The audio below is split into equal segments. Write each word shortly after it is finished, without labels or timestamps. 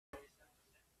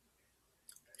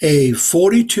A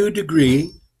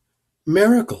 42-degree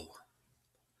miracle.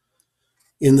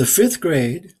 In the 5th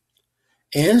grade,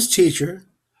 Anne's teacher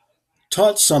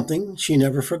taught something she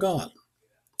never forgot.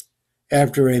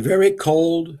 After a very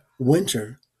cold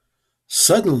winter,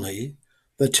 suddenly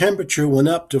the temperature went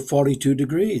up to 42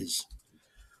 degrees.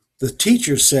 The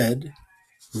teacher said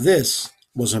this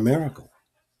was a miracle.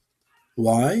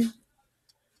 Why?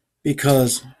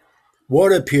 Because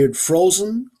what appeared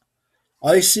frozen,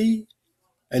 icy,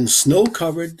 and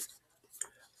snow-covered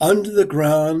under the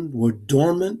ground were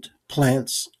dormant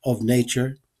plants of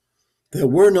nature that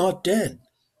were not dead,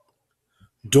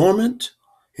 dormant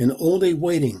and only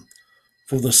waiting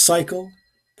for the cycle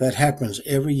that happens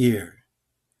every year.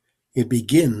 It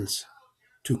begins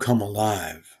to come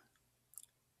alive.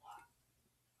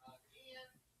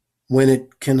 When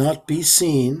it cannot be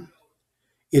seen,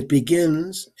 it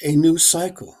begins a new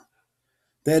cycle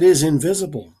that is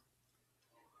invisible,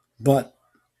 but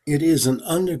it is an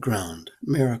underground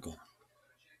miracle.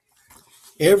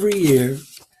 Every year,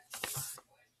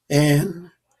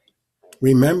 Anne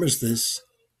remembers this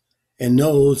and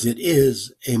knows it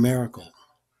is a miracle,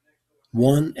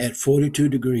 one at 42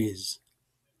 degrees.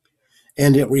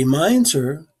 And it reminds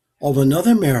her of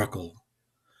another miracle,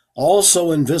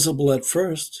 also invisible at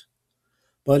first,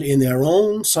 but in their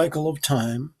own cycle of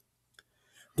time,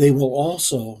 they will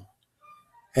also,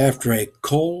 after a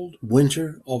cold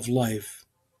winter of life,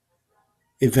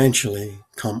 eventually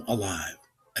come alive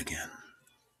again.